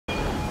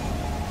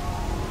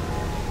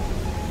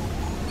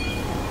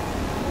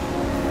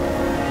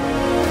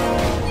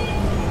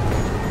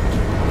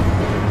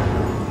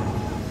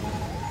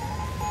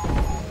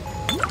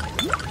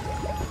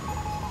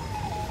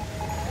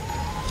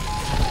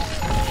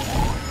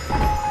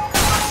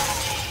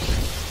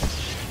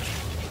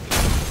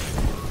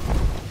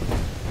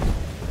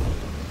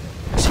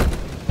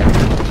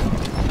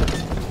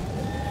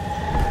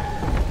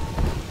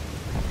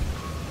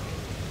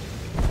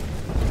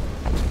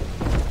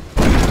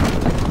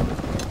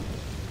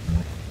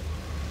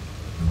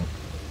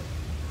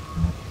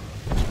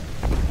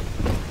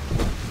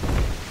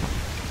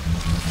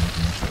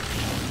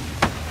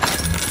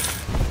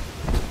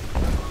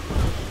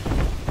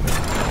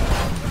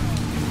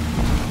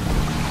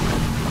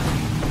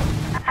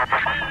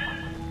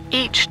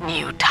Each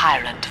new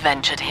tyrant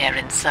ventured here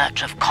in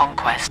search of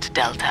conquest,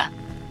 Delta.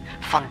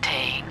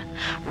 Fontaine,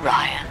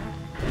 Ryan,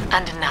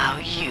 and now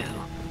you.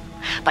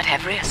 But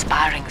every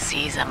aspiring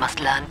Caesar must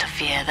learn to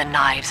fear the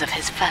knives of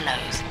his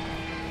fellows.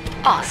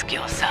 Ask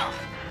yourself,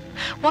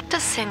 what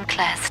does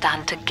Sinclair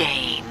stand to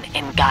gain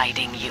in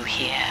guiding you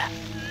here?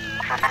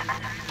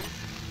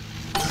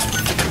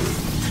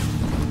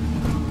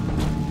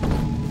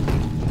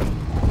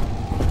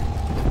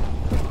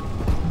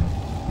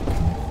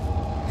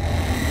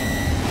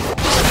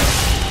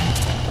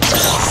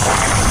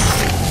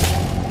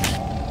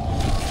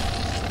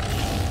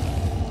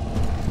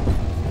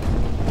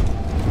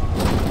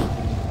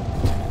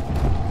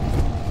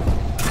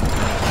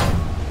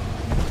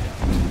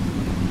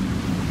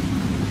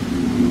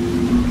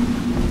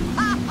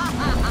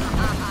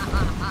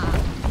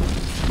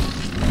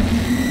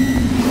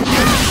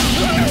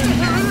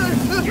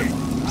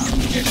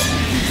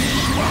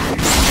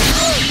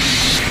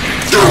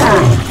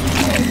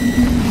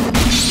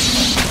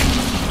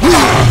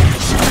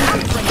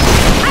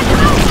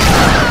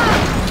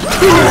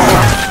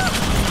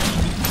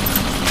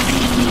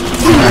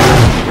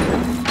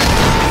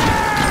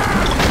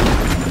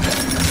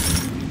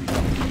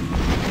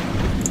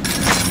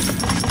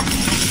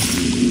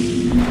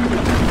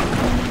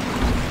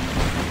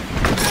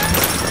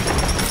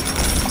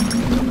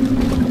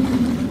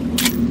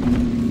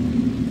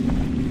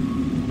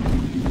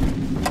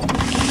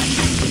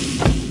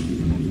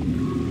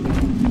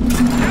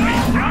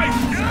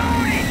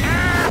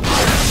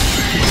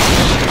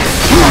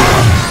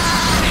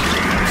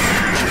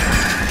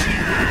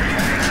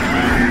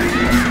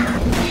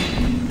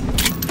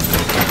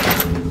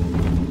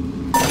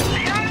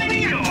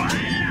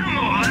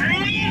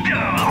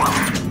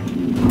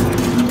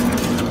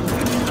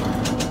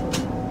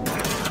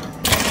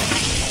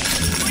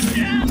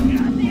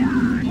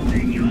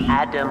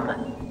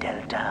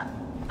 Delta.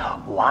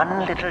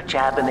 One little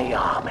jab in the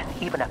arm, and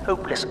even a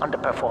hopeless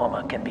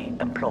underperformer can be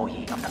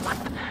Employee of the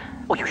Month.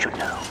 Or you should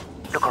know.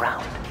 Look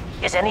around.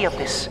 Is any of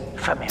this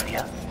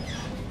familiar?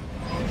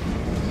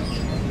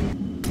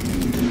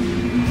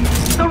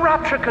 The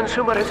Rapture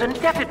consumer is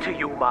indebted to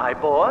you, my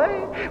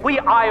boy. We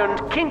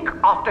ironed kink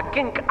after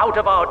kink out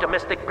of our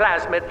domestic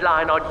plasmid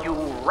line on you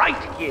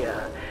right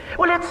here.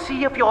 Well, let's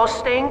see if you're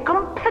staying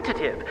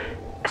competitive.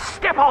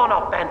 Step on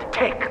up and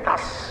take the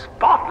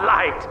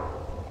spotlight.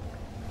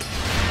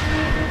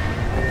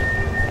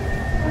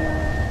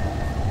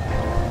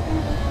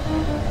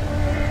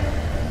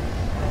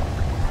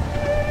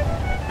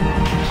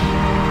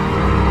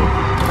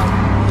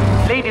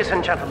 Ladies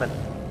and gentlemen,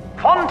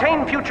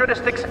 Fontaine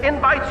Futuristics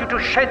invites you to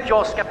shed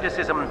your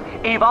skepticism,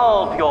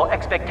 evolve your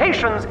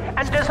expectations,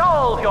 and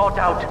dissolve your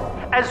doubt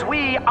as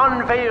we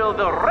unveil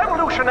the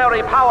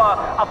revolutionary power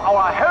of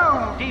our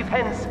home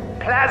defense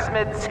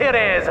plasmid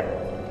series.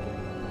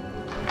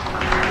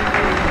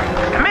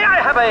 May I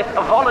have a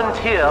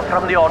volunteer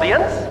from the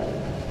audience?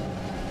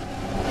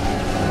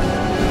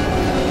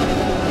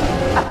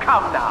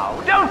 Come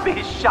now, don't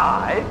be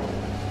shy.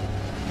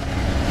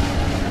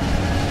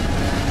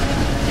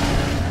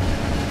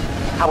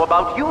 How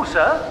about you,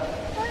 sir?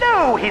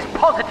 No, he's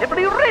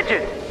positively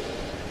rigid.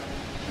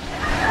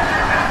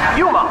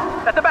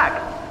 Yuma, at the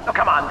back. Oh,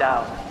 come on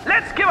down.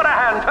 Let's give it a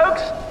hand,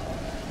 folks.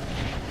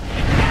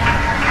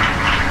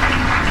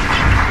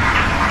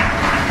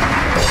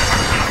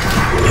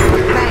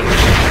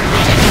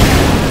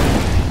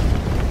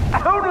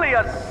 Only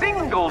a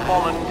single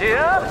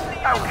volunteer?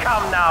 Oh,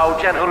 come now,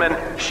 gentlemen.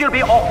 She'll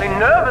be awfully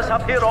nervous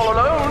up here all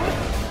alone.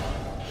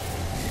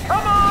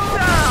 Come on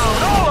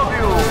down, all of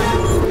you.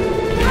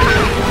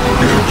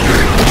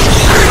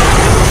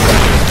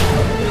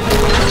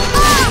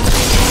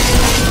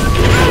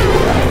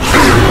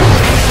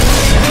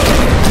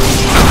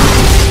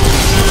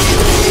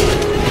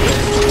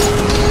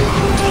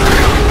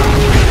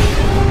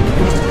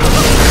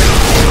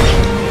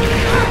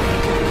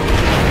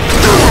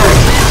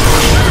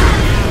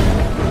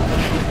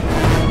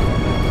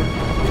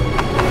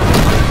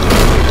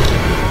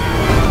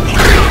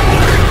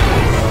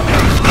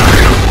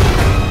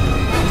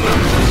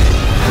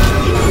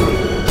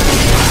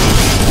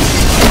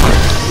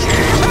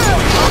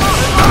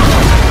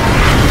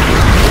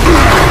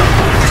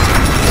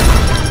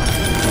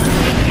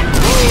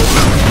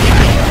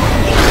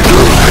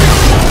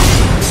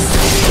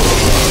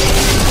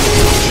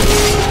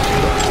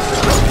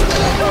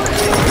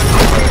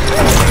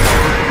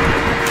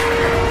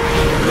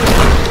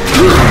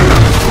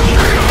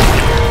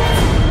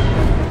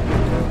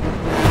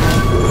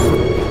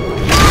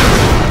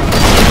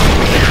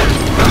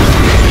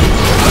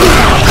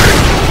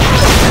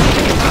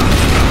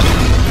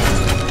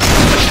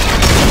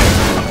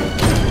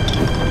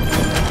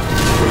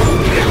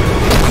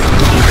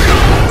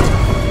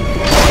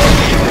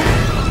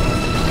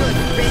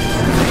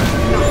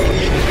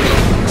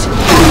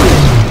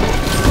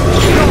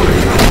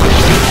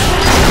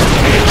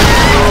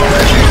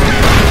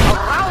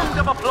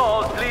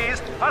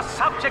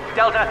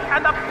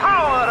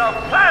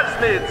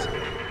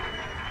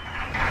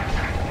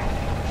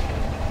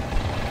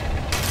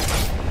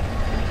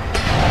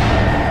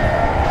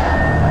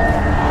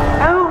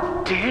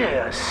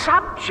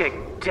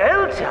 magic,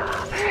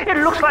 Delta. It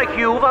looks like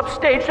you've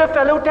upstaged a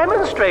fellow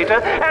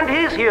demonstrator, and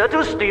he's here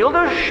to steal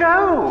the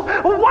show.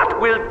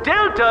 What will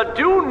Delta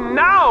do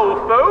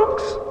now,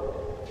 folks?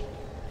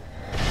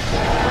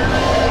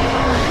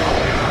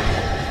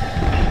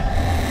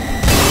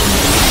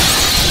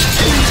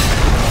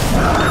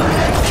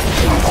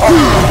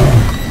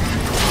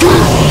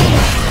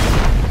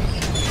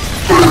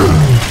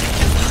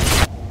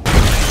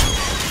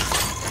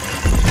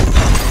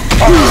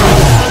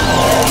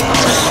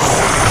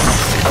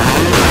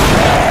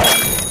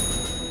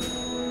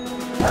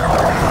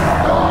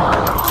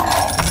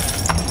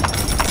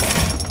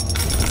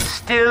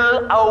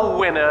 Still a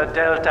winner,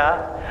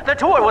 Delta. The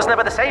tour was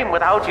never the same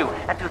without you.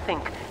 And to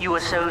think you were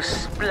so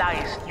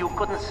spliced you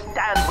couldn't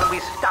stand when we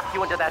stuck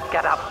you into that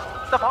getup.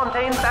 The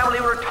Fontaine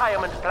family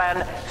retirement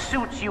plan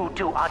suits you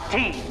to a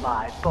T,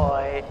 my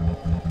boy.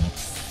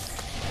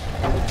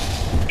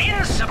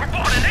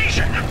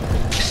 Insubordination!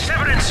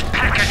 Severance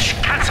package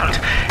cancelled.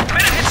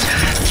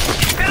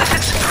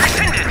 Benefits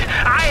rescinded.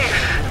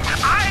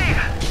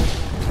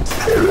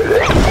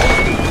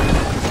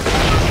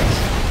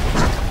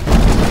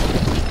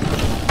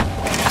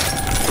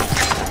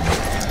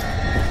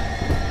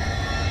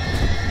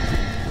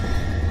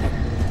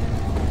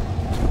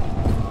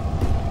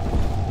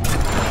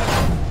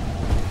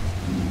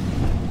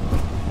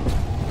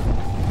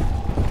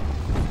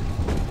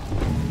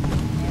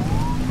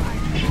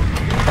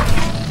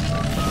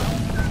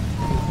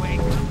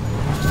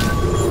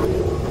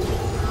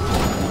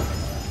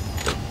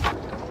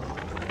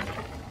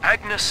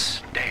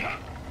 Agnes Day.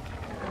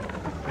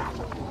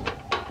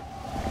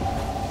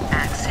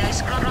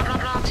 Access granted.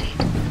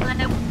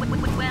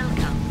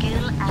 Welcome,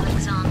 Gil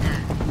Alexander.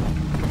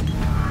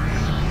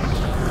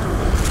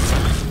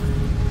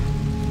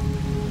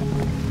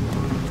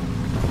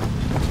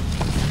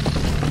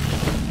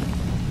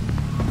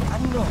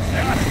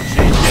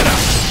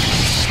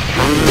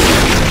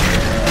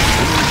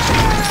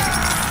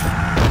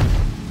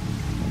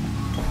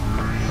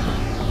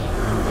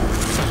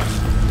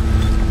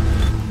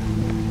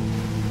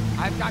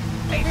 I've got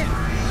patience.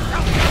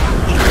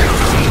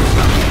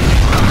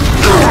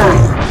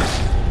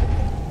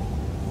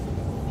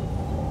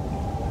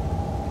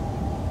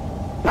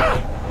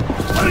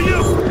 What are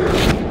you?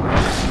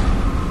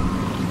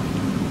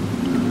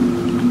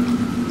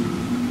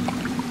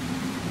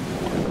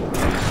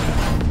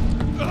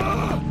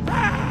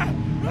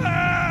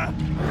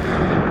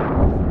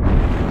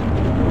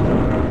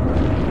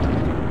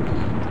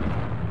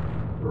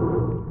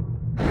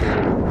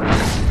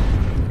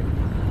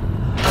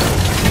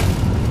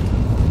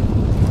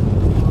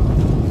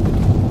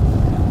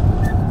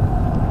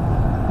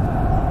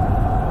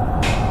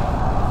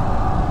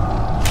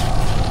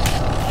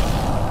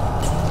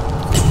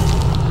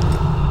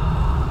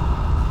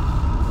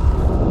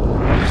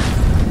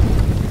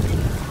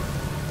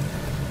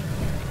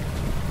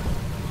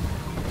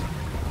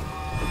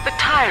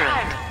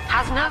 Tyrant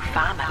has no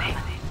family,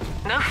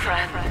 no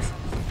friends,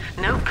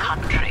 no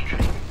country,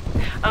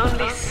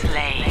 only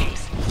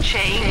slaves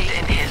chained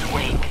in his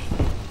wake.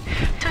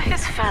 To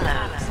his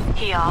fellows,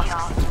 he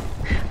asks,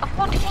 of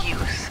what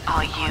use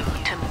are you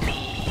to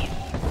me?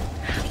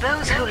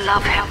 Those who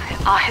love him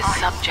are his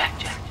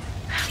subjects,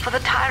 for the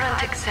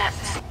tyrant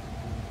accepts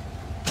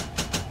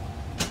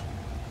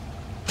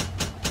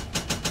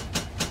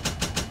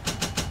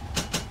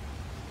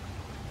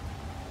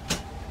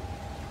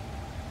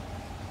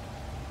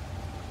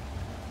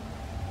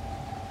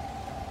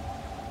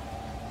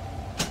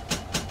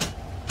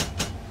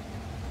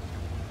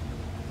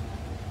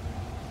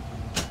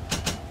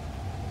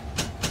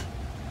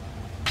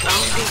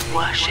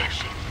worship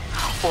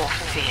or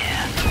fear.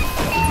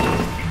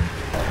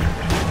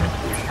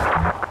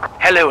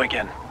 Hello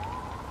again.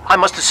 I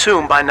must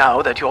assume by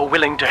now that you're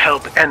willing to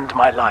help end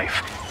my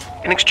life.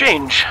 In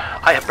exchange,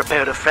 I have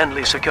prepared a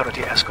friendly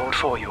security escort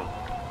for you.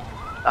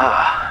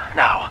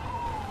 Now,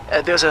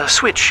 there's a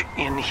switch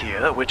in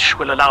here which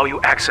will allow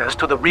you access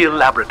to the real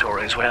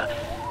laboratories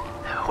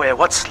where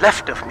what's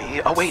left of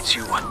me awaits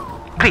you.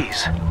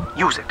 Please,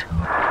 use it.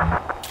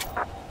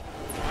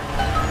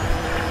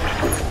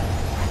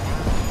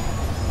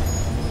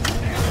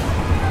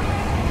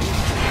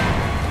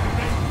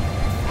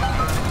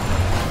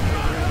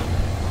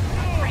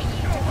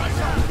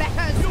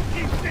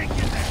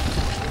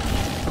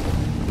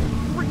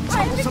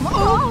 Some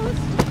oaths!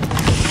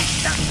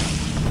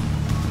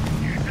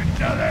 You can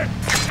tell it,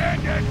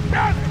 and you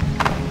got it!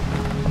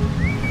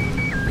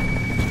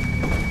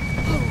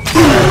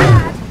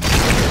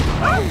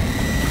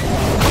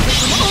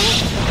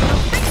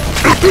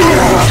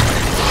 Oh,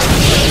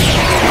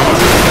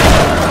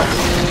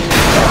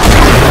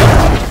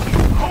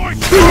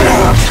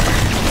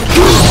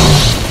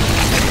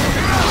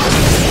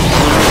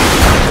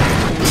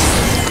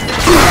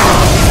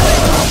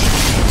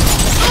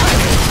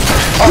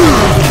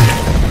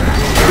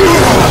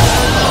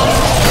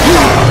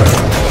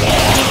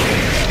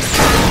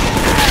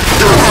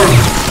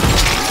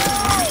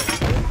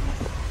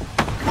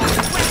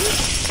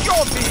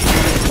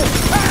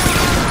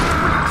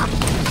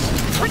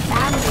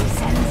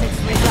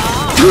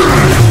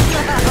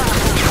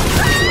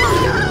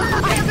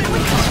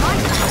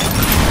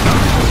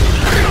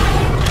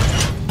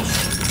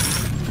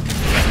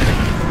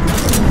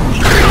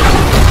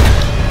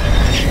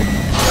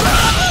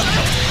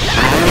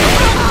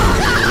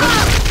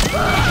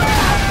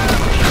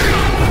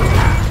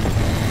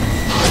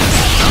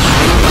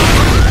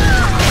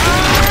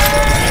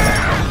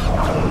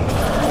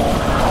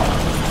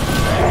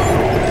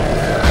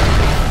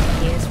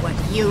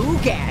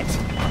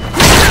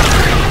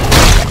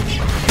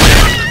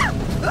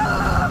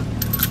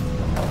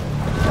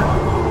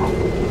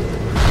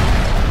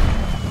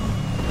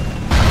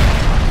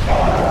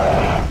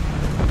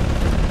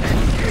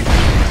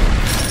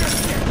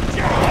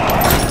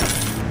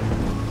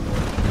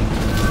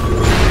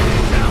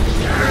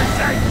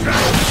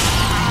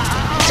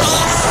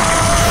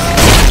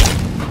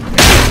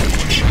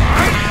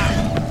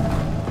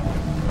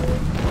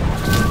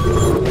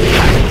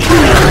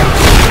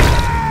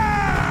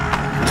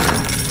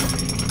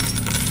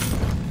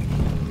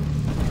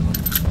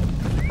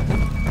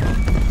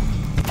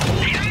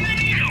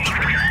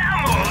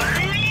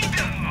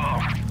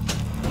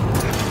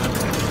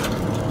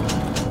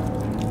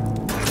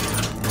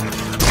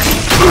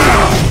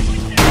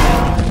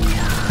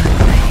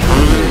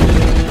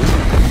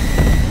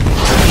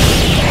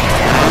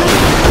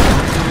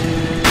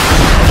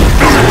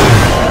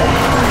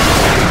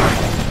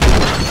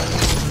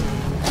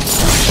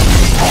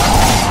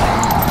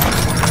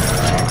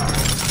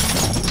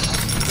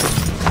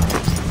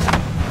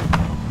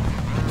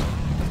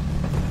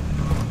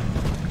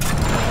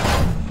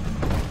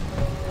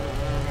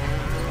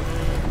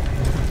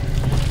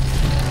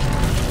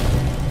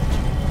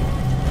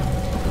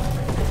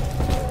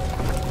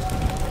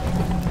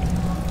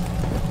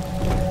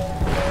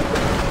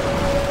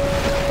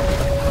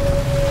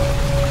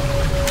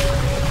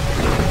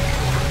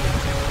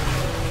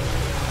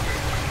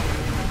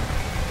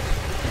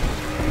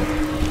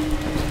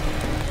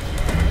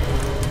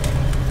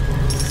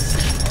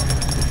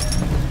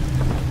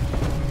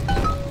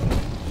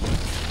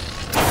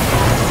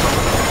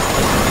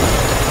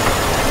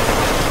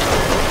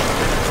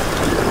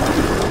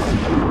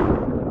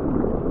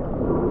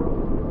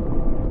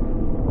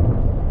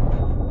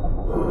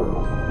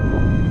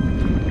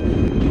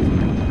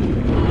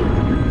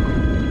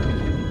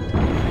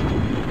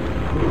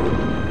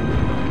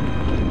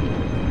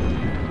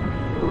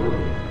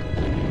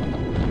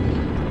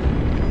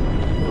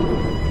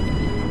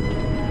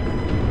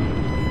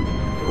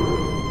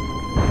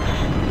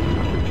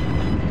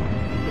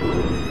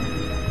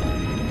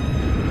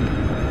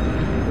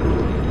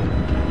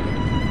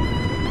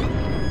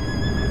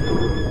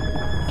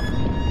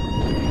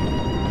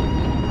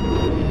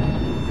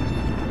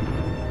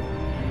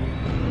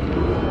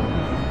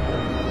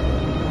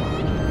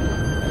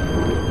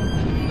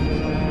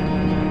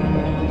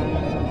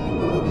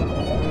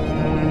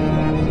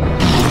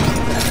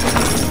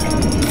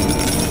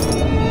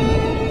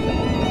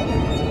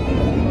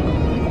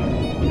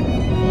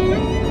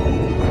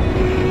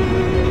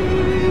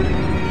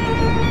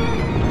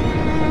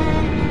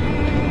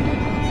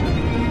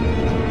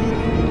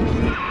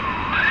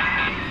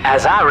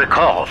 As I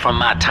recall from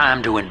my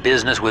time doing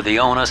business with the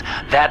owners,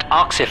 that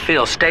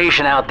oxyfill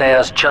station out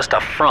there's just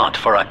a front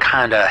for a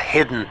kinda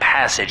hidden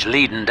passage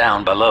leading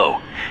down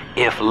below.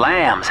 If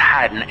Lamb's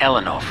hiding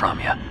Eleanor from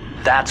you,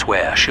 that's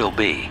where she'll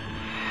be.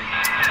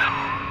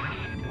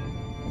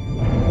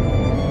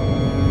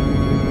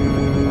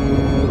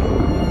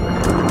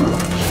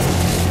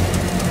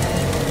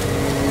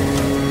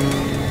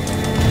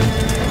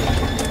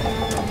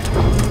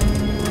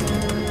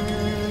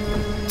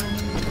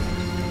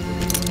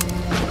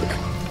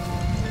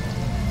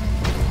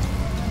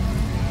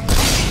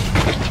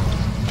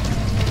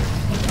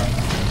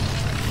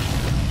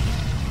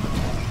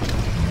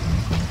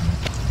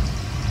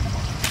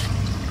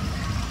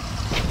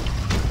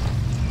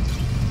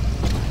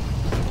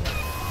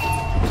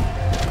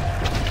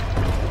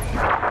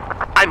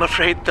 I'm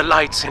afraid the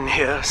lights in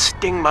here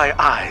sting my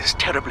eyes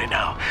terribly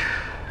now.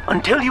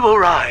 Until you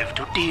arrive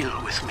to deal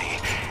with me,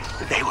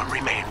 they will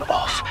remain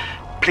off.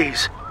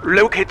 Please,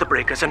 locate the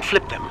breakers and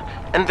flip them,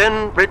 and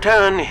then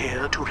return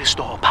here to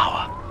restore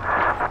power.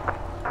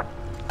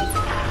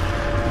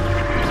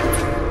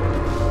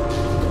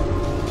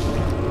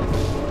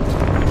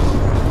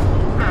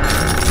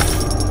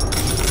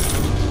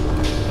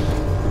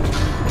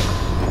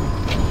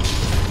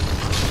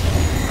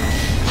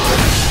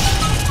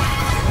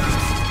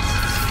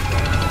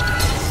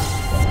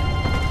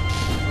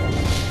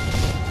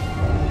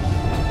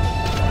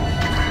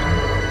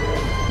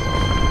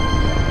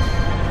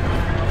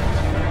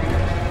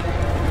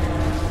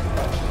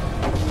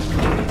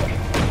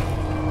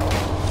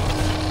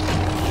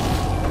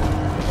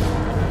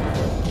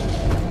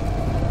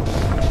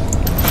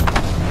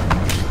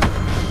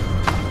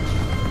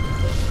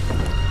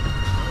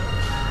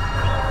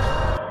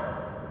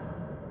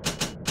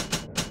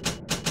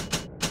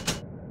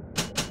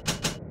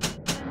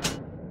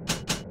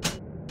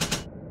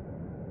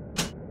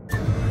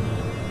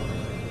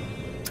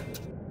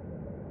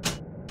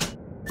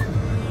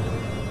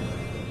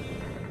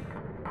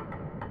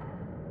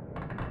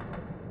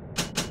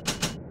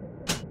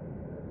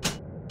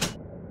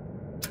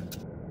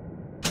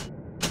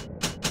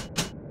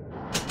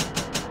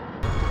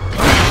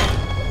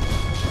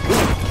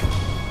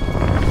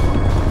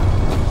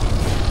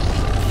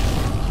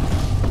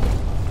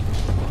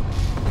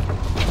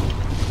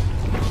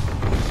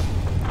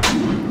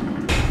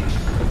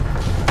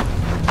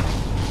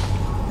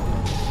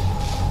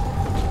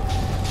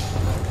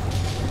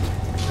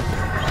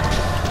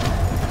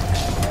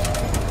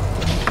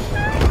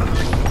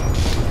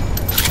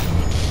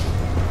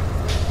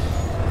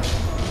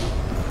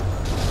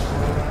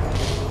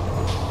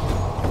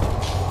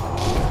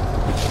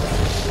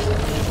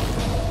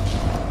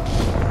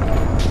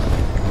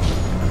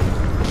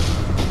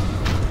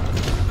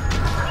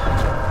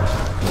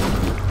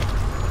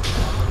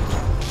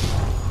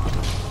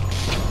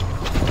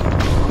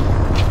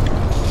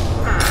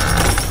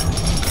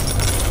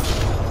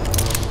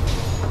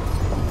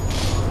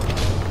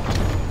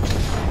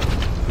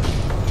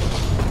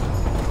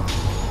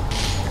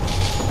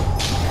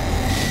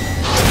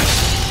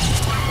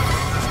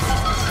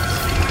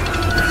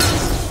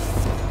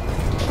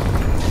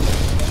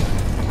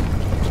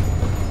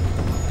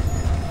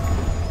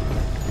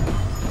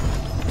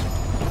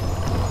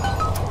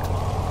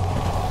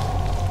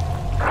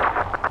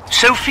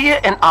 Sophia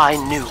and I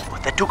knew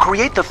that to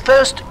create the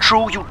first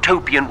true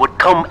utopian would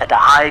come at a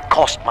high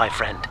cost, my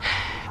friend.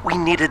 We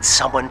needed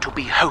someone to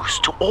be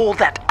host to all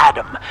that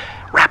Adam,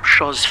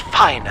 Rapture's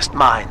finest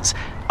minds,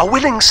 a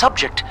willing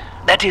subject,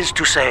 that is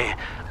to say,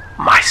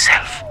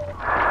 myself.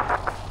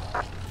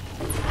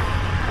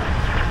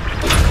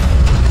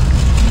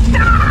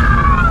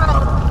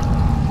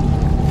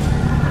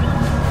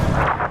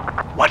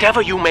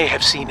 Whatever you may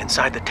have seen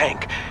inside the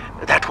tank,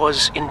 that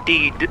was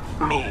indeed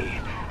me.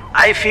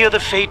 I fear the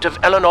fate of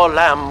Eleanor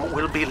Lamb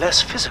will be less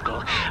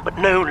physical, but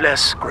no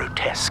less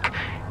grotesque.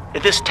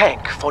 This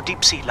tank for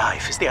deep-sea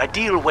life is the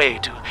ideal way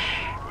to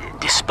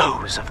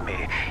dispose of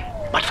me.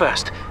 But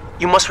first,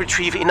 you must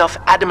retrieve enough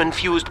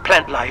Adam-infused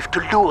plant life to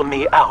lure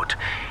me out.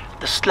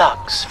 The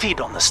slugs feed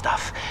on the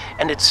stuff,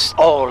 and it's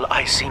all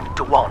I seem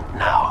to want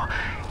now.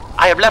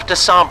 I have left a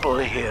sample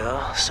here,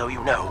 so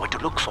you know what to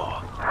look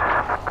for.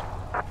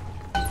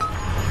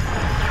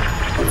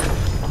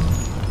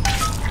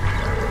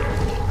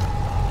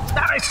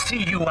 I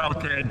see you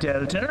out there,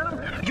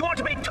 Delta. You want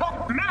to be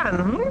top man,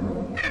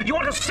 hmm? You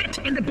want to sit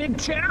in the big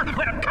chair?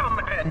 Well, come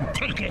and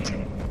take it.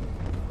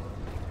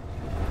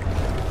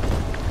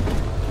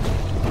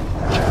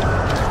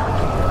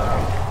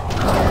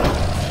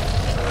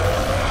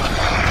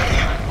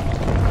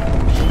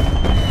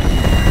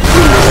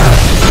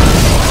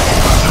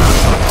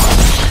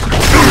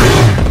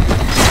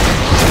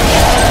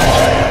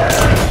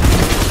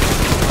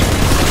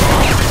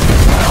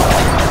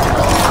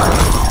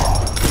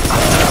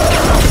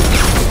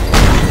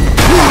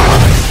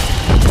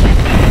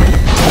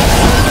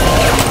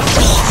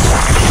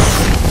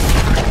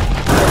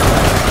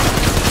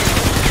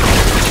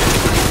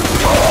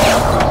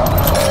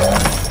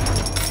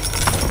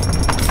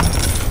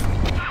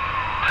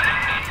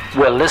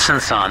 Well, listen,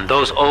 son,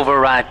 those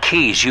override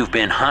keys you've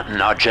been hunting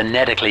are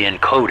genetically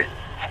encoded.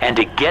 And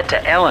to get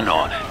to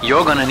Eleanor,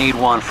 you're gonna need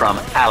one from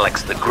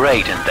Alex the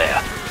Great in there.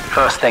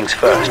 First things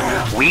first,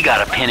 we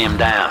gotta pin him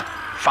down.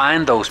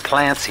 Find those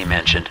plants he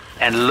mentioned,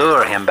 and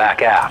lure him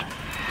back out.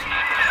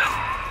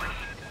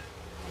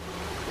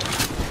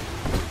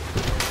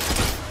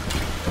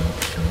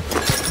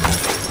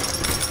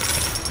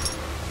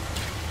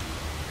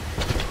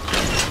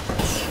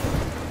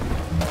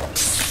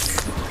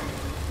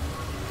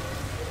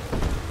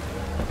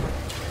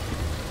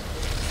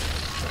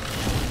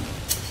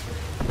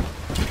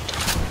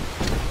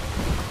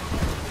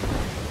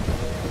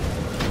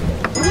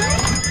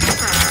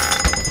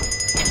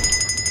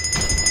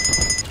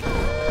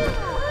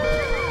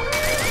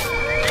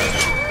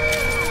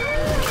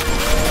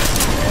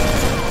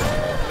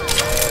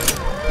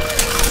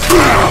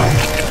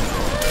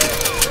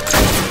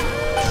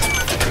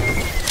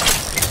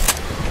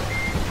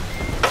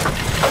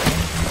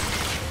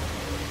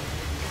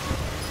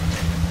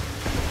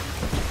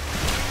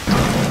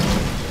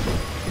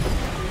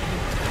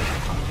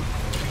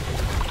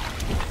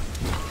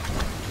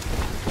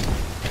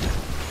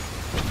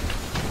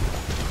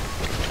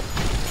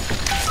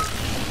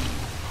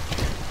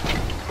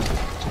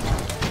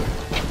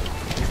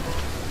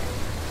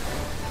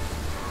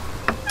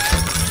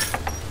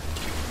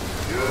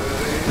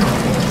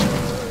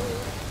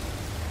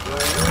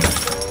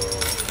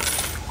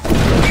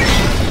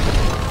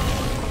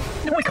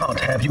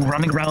 Have you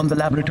running around the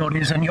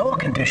laboratories in your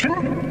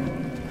condition?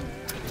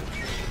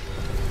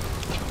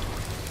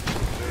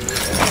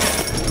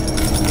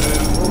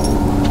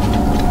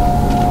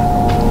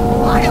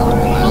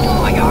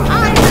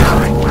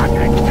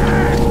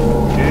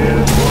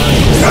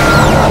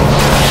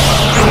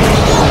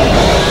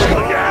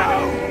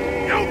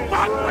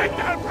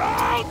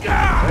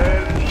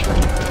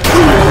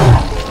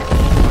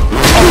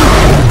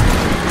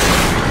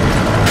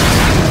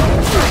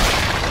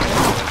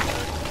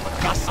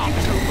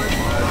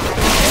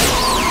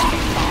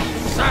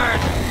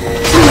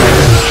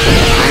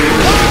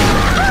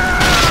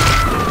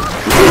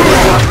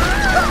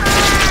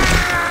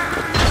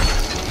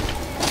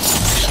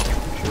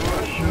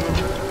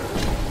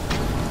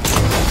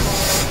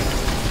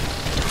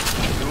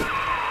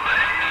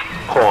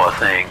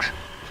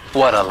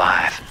 What a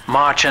life.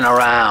 Marching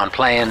around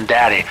playing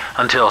daddy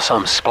until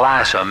some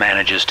splicer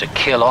manages to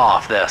kill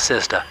off their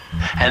sister.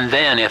 And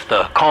then if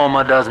the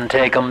coma doesn't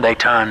take them, they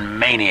turn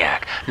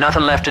maniac.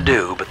 Nothing left to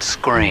do but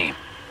scream.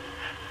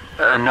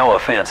 No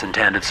offense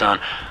intended, son.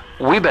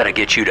 We better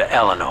get you to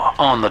Eleanor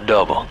on the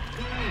double.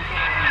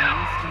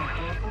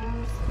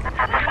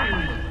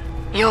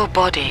 Your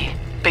body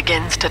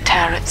begins to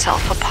tear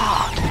itself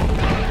apart.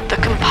 The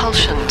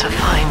compulsion to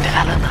find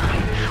Eleanor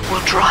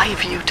will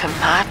drive you to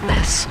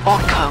madness or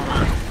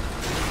coma.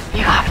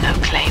 You have no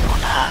claim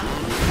on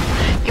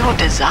her. Your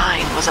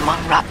design was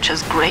among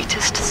Rapture's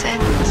greatest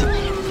sins,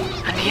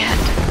 and yet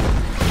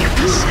you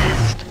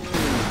persist.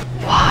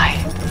 Why?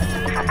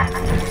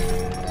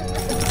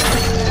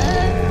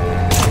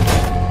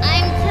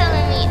 I'm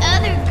telling the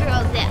other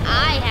girls that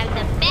I have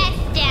the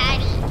best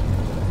daddy.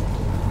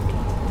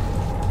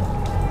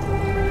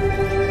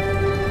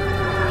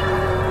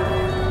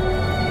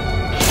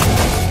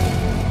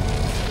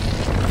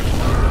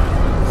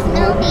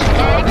 Snoopy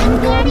Adam,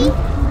 Daddy?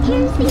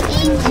 Here's the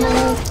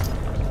angel.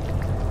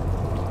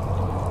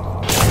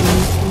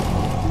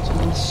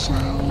 Angel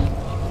shine,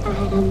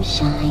 Adam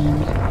shine.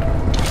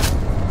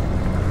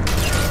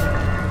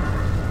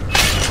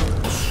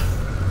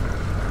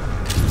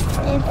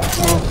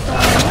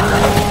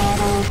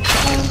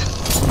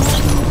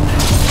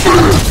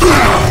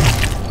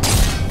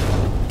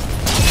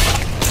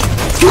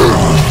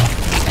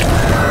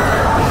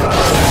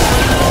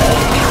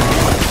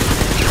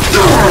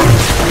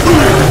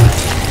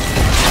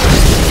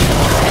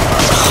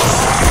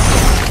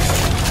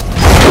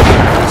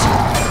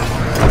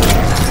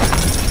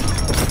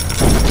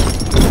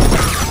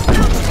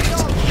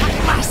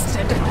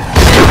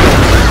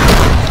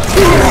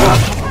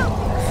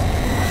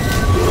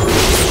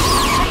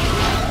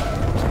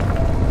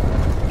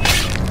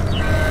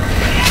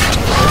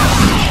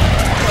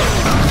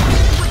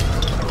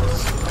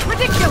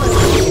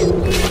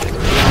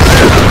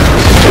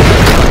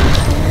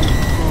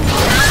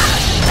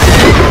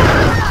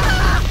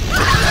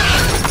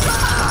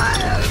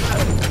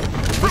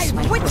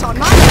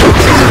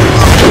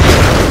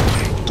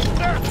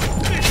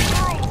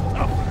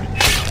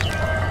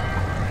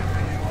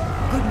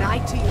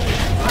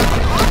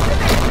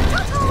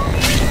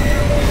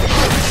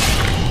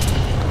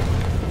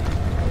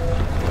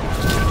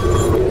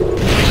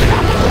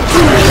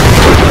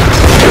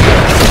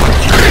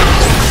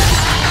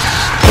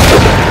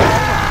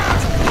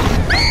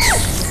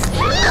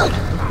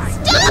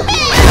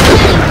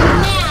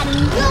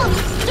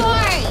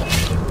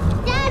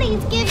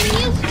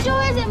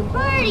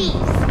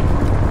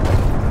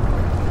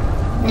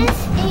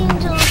 It's just a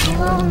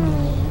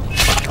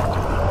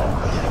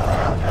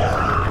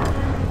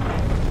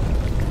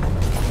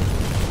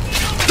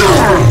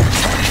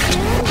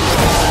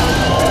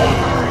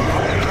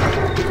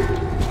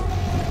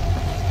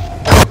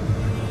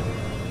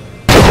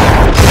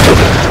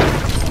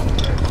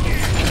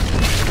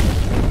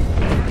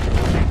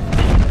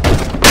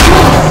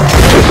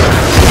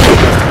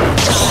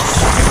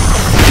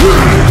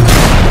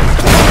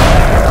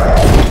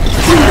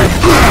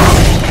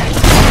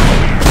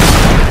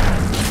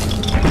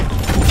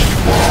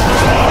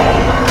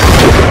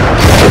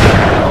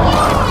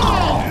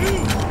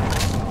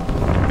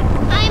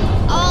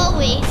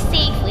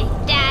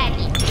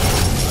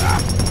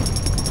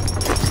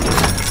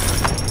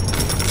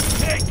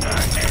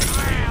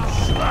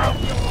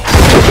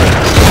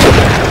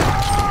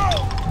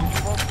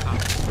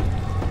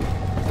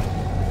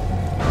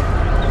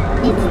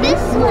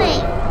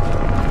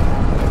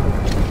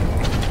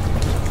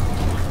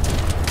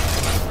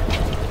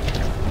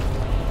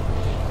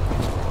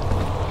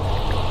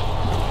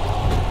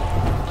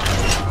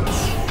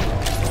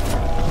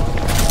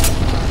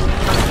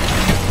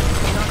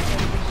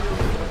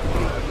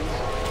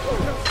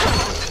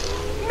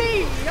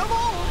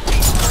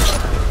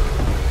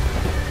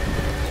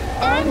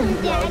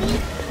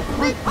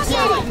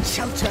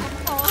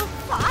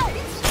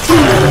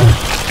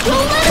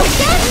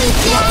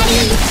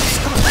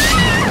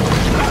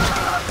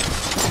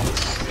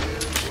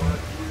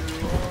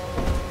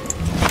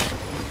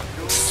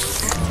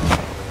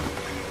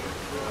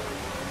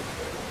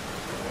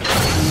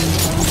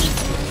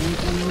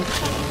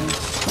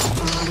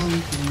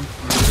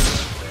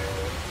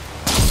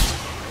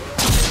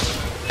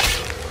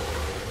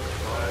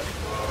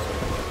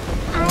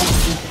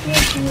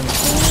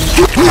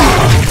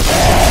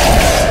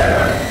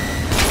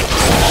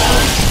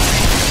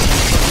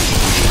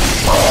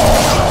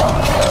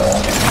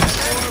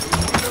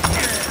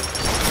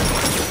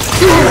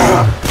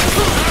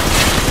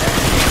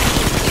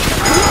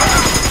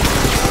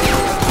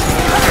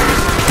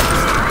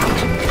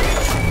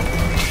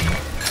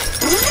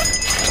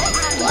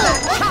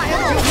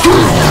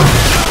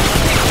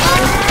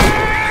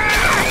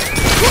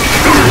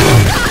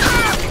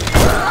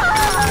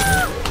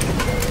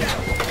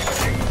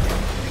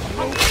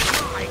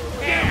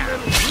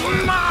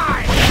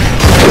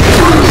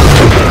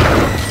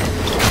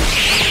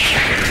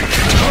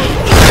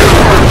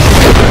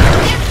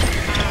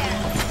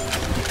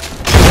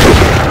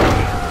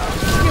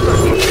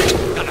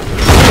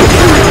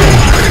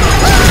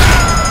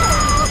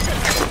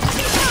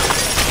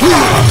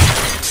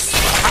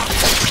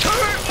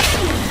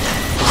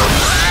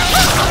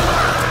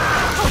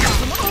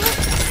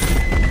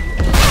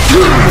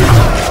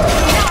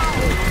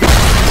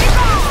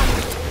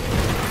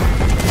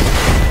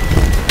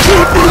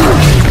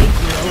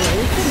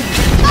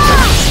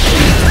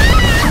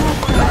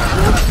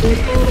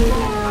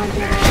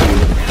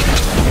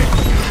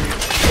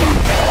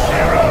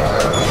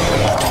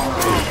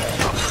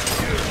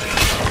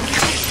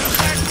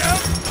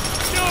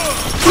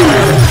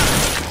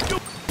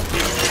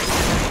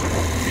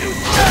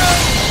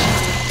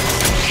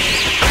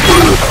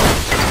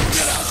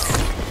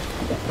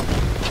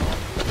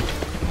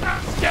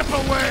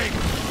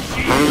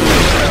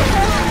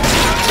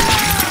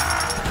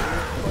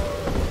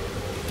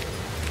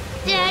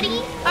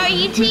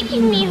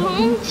taking me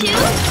home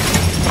too?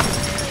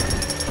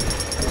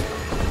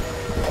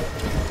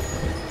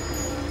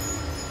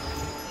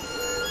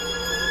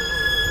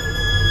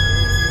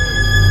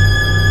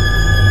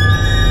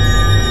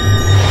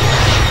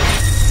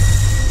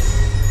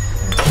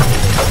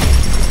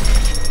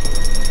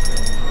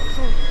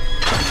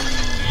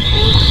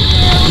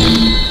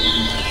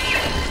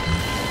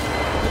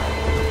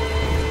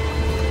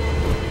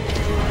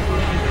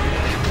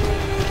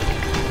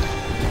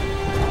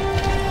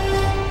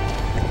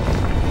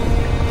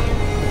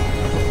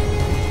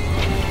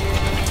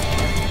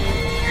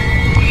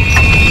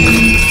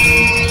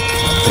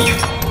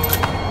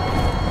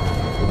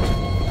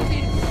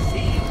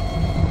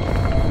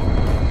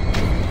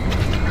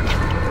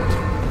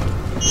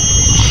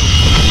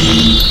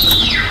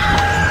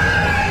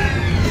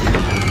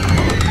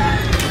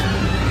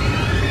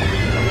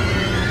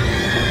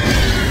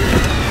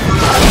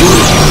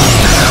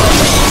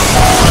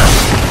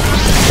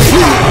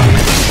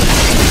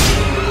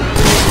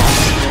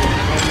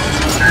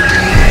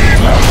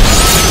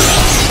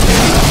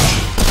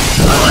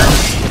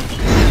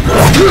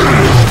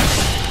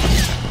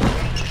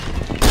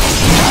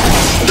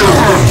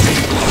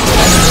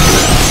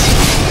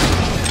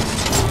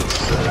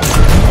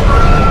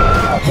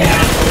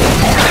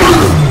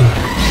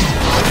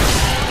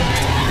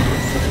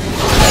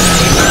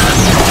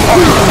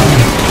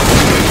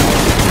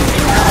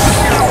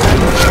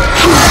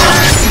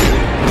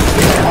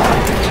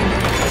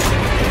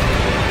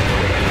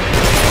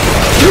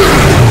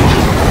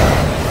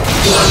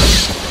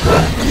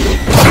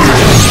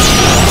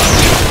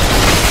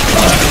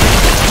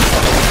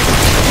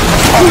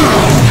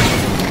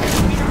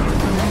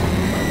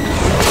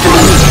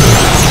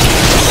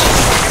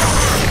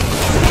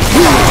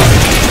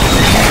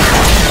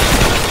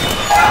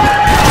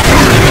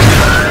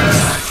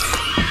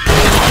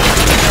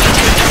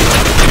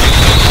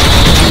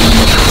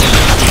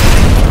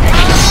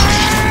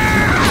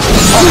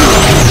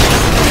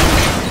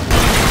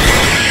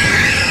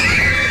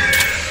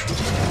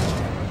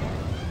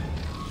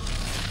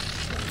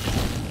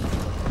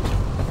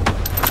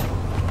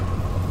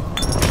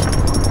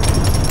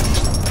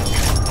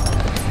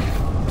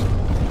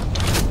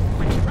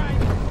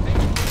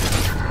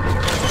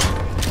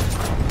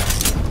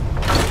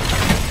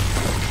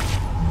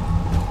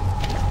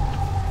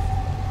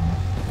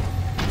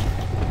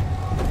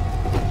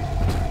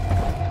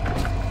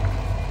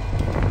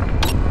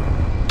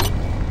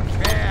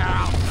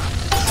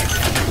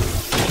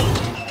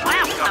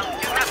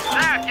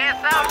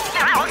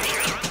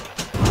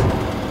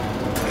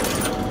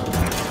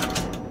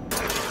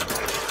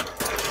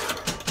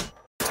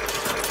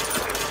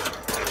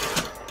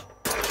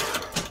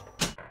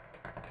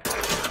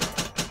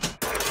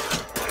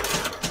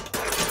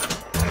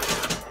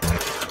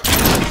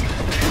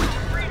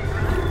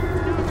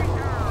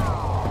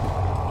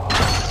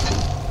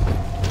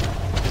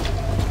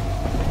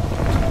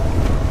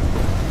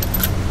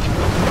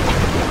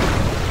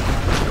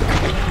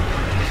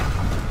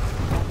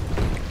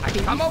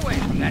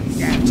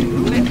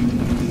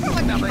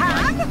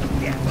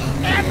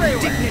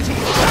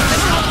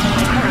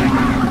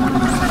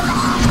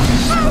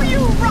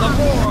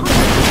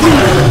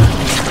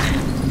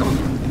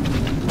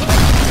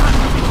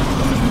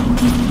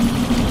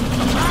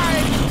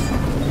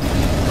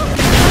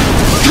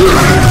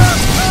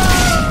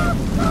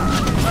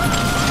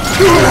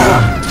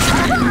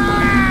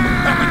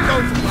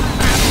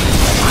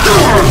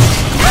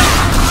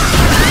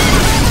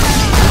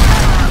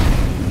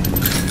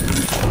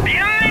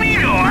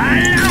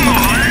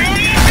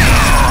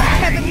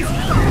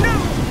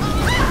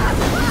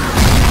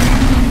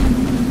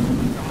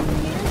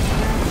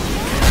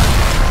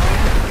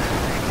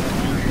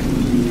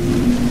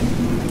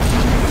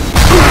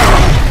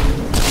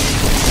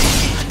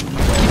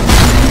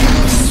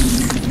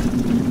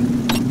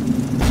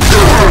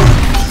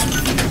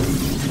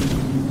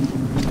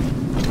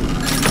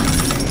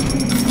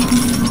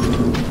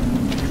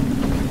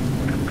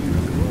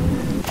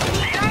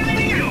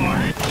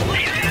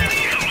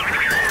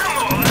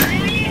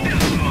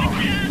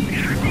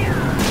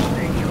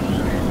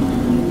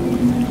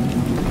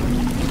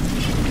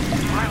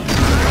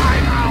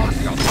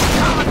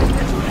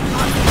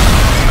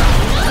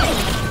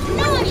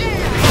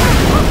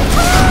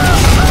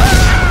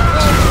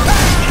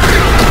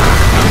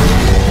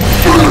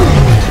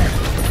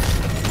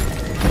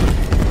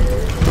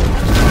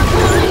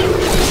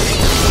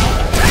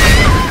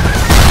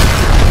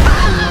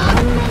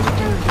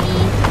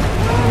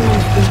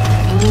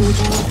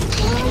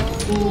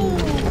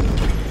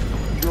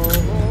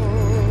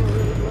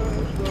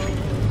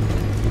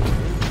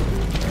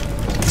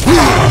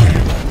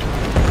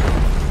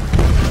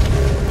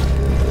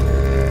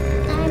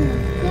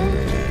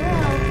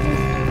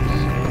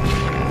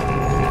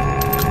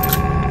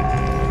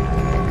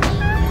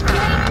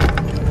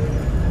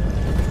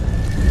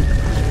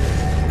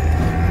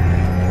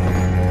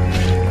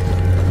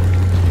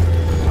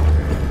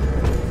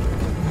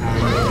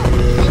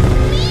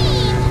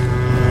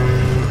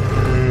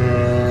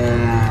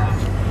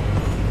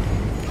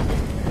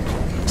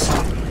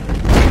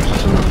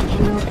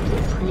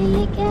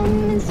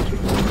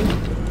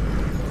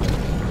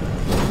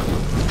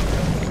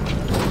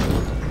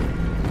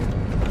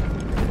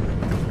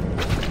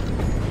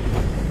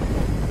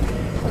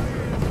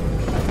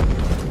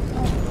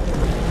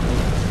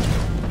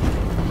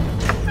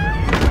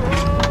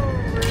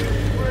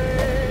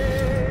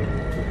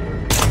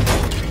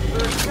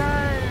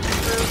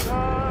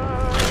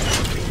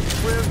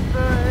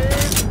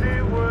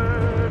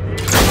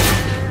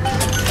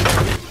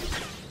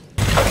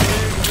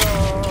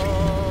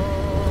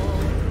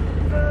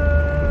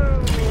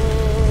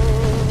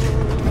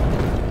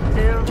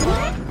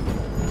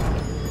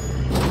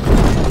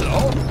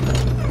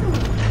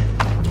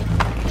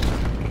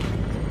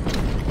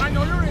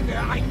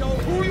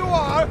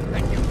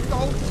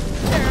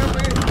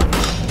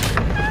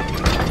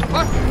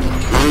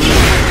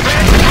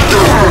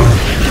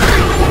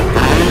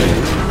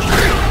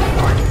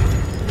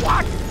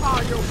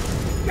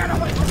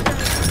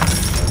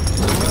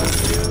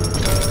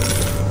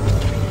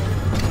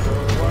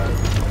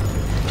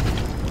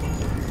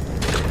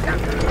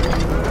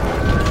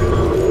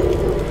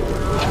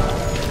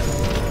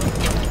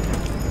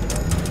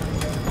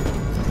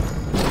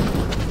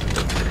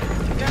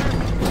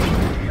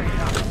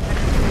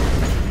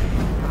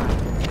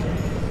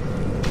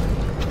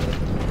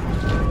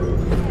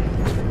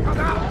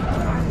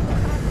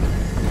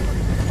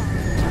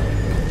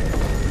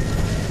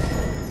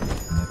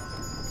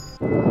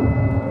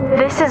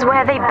 This is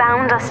where they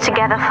bound us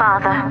together,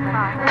 Father.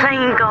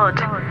 Playing God.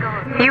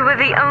 You were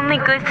the only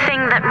good thing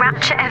that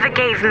Rapture ever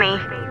gave me.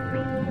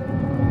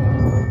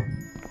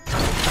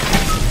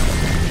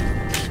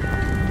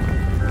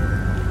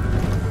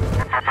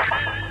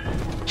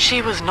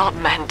 She was not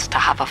meant to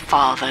have a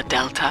father,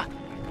 Delta.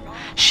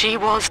 She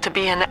was to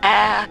be an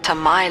heir to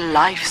my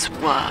life's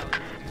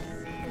work.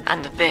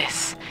 And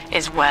this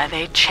is where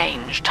they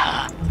changed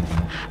her,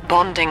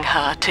 bonding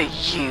her to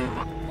you.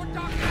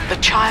 The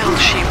child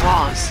she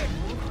was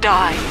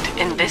died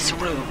in this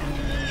room.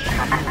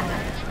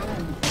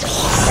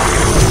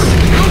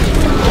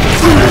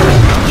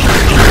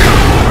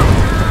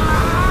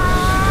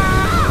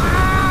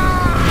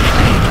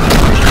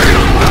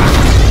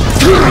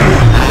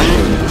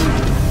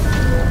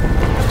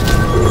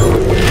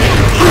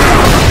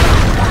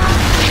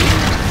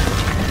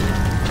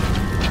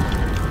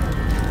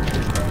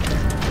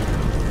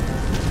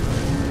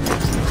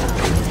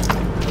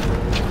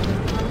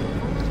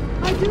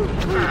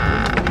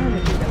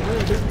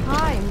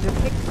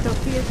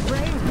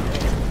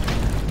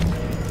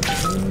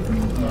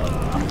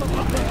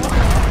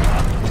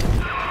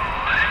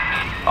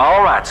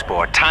 All right,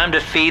 sport, time to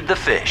feed the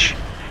fish.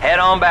 Head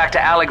on back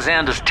to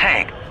Alexander's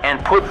tank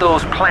and put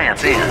those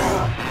plants in.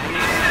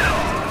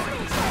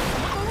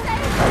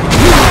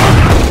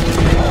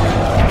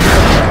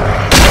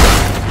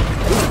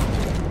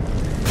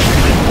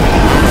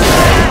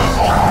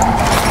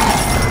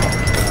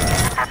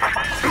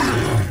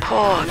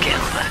 Poor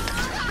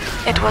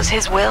Gilbert. It was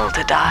his will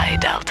to die,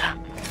 Delta.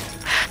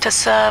 To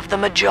serve the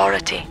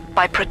majority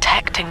by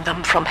protecting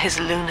them from his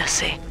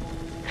lunacy.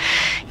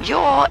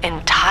 Your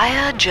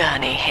entire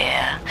journey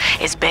here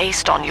is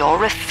based on your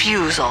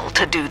refusal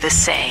to do the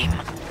same.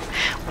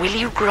 Will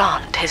you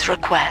grant his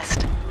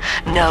request,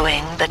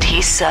 knowing that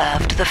he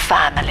served the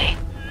family?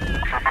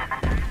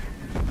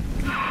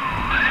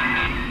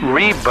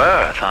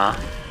 Rebirth, huh?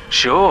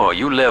 Sure,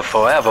 you live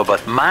forever,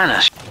 but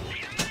minus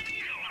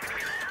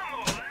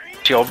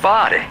your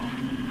body.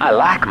 I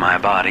like my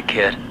body,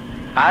 kid.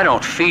 I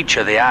don't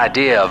feature the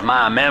idea of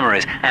my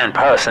memories and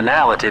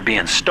personality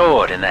being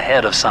stored in the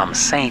head of some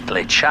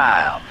saintly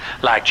child,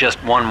 like just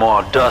one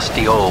more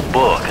dusty old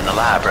book in the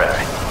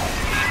library.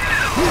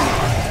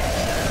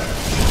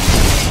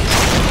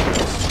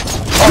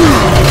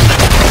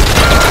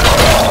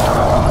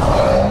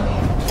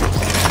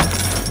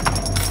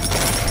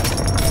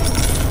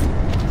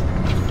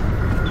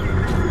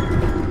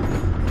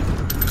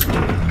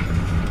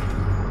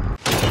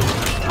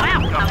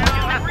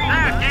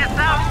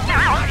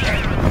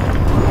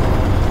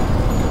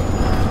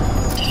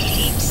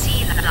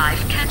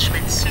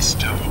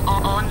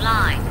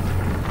 Online.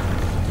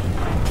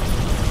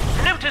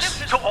 Notice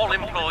to all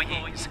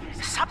employees.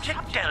 Subject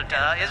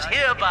Delta is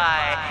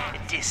hereby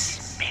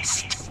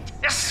dismissed.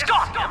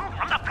 Escort him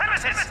from the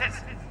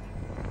premises!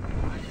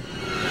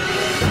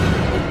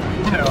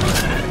 No,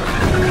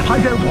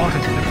 I don't want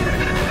it.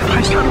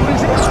 I shall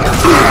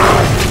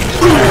resist.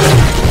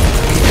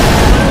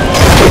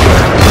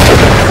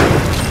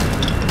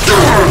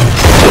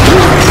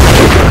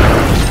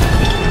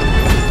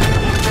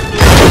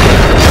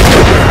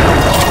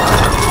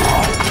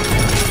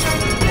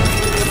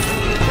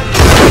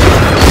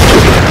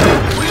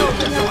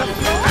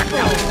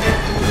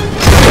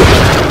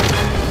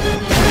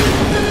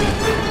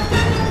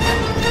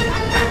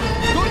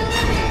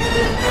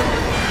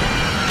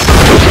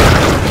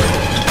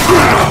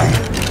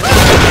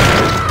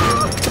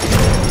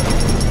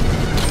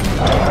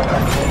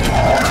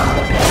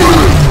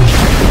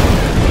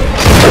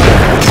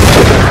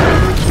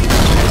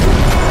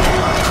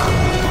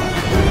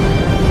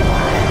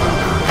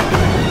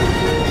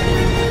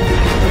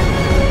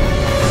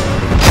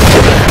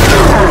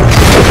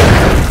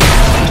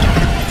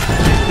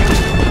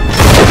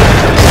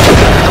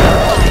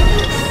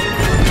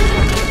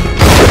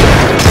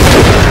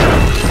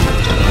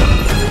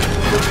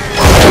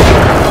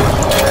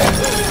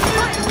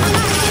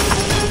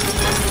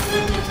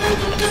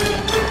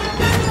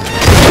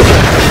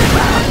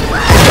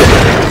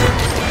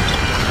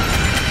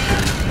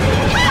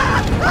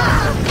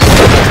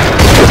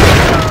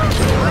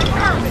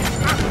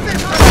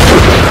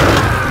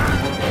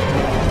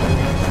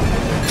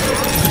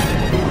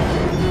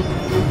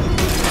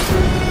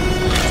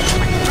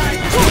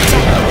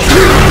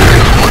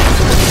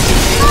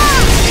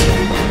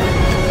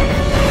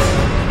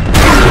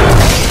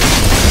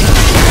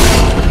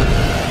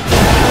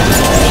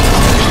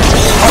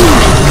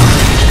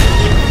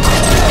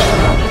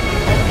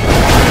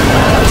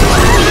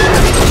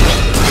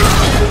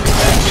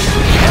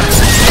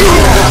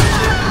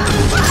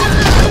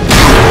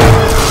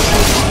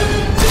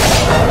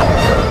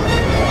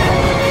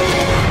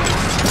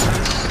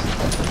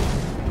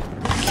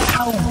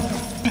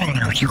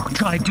 dare you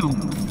try to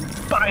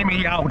buy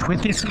me out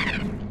with this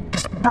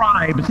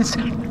bribe, this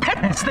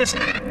penance, this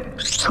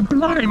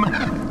sublime...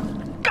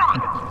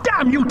 God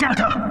damn you,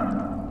 Delta!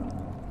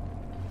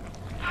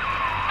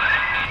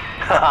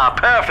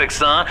 Perfect,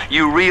 son.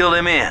 You reeled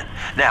him in.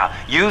 Now,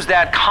 use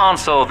that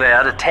console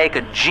there to take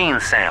a gene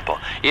sample.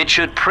 It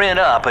should print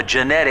up a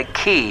genetic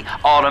key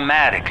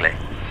automatically.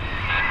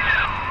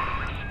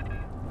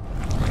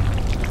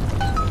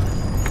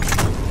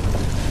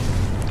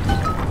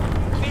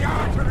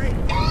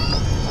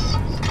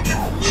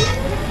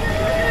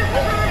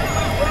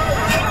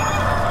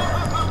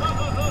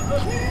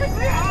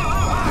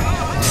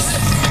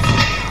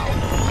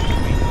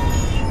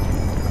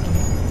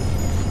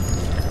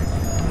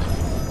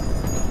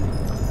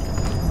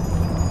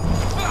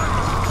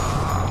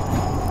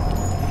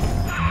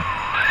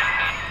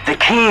 The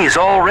key's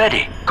all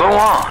ready. Go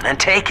on and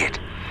take it.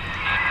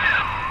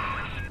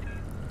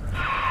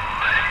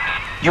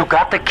 You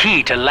got the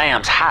key to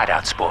Lamb's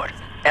hideout, sport.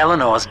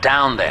 Eleanor's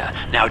down there.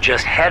 Now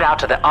just head out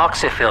to the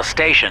oxyfill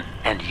station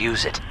and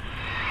use it.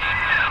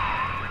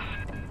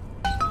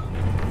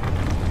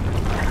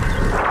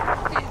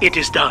 It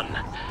is done.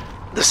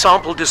 The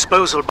sample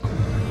disposal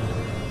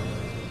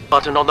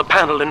button on the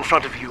panel in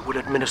front of you will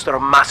administer a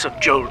massive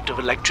jolt of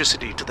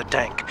electricity to the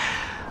tank.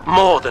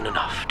 More than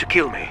enough to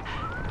kill me.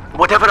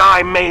 Whatever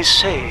I may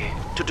say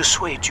to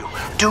dissuade you,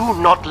 do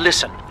not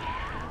listen.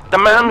 The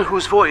man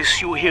whose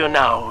voice you hear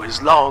now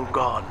is long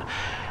gone.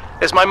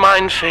 As my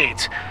mind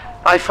fades,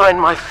 I find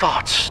my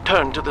thoughts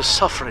turn to the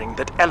suffering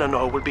that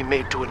Eleanor will be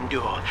made to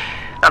endure,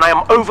 and I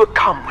am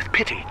overcome with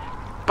pity.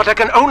 But I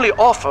can only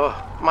offer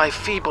my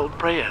feeble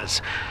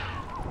prayers.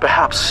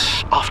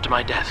 Perhaps after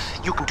my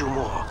death, you can do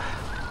more.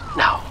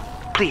 Now,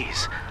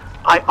 please,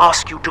 I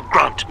ask you to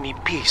grant me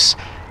peace.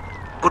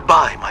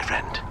 Goodbye, my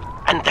friend,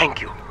 and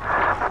thank you.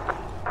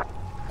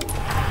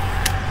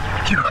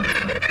 You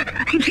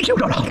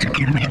don't have to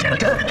kill me,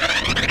 Delta.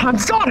 I'm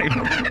sorry.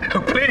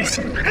 Please.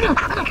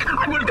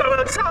 I will go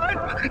outside.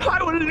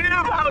 I will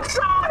live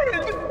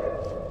outside.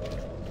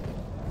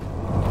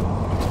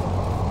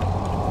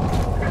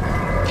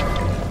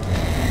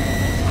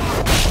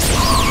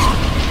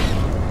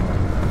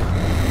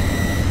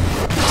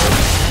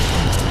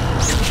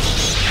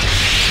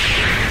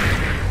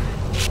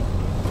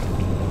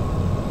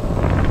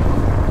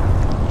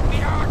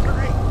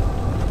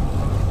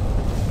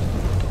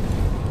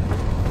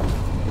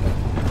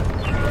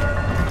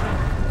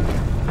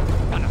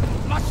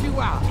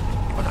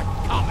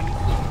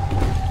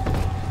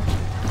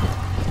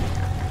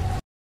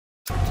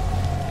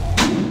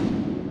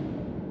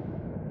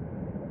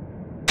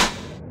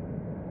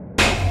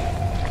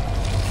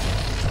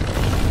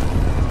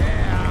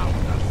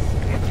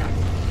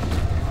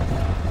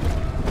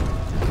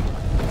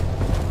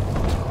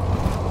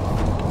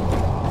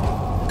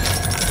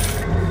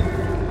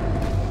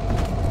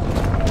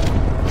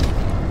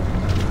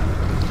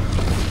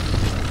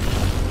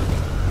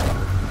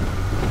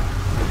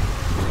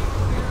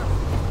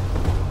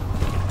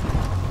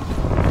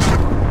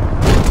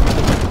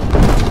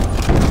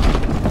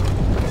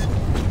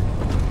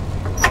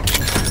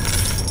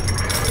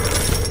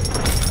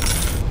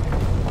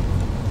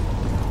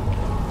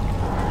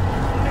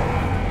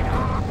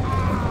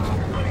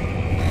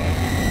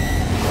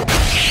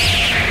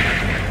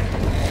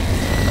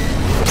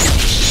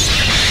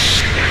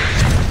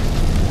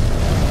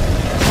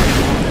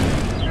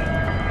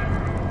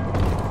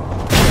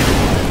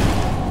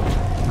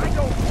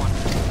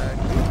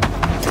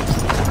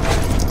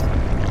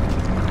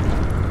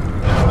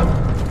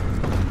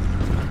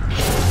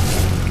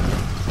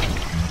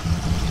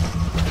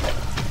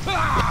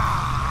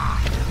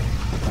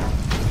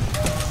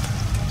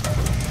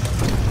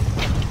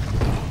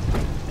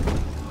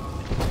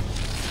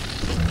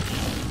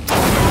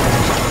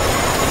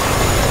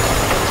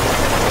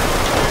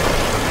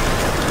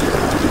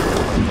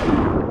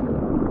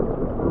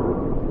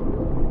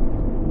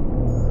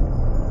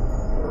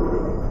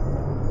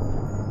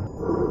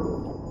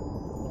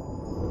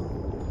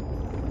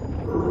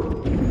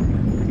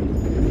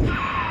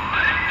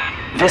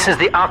 This is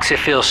the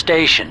oxyfill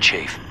station,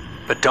 Chief.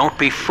 But don't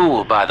be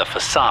fooled by the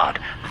facade.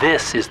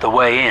 This is the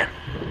way in.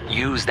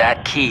 Use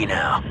that key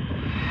now.